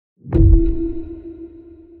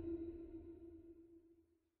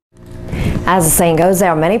As the saying goes, there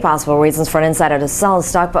are many possible reasons for an insider to sell a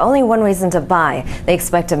stock, but only one reason to buy. They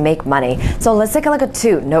expect to make money. So let's take a look at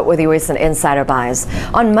two noteworthy recent insider buys.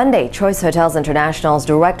 On Monday, Choice Hotels International's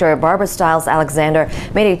director Barbara Stiles Alexander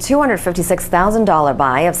made a $256,000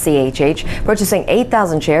 buy of CHH, purchasing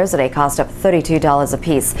 8,000 shares at a cost of $32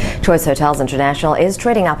 apiece. Choice Hotels International is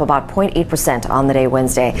trading up about 0.8% on the day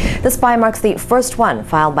Wednesday. This buy marks the first one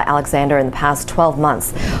filed by Alexander in the past 12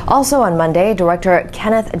 months. Also on Monday, director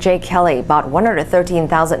Kenneth J. Kelley bought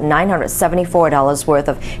 $113,974 worth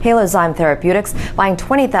of Halozyme Therapeutics, buying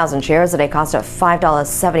 20,000 shares at a cost of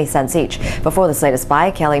 $5.70 each. Before this latest buy,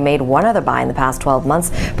 Kelley made one other buy in the past 12 months,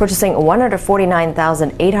 purchasing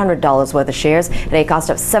 $149,800 worth of shares at a cost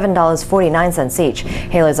of $7.49 each.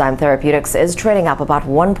 Halozyme Therapeutics is trading up about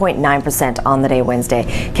 1.9% on the day Wednesday.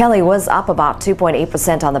 Kelley was up about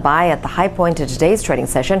 2.8% on the buy at the high point of today's trading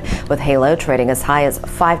session, with Halo trading as high as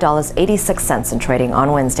 $5.86 in trading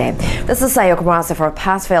on Wednesday. This is Sayoko Marasa for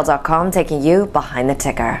PassFail.com, taking you behind the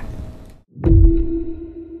ticker.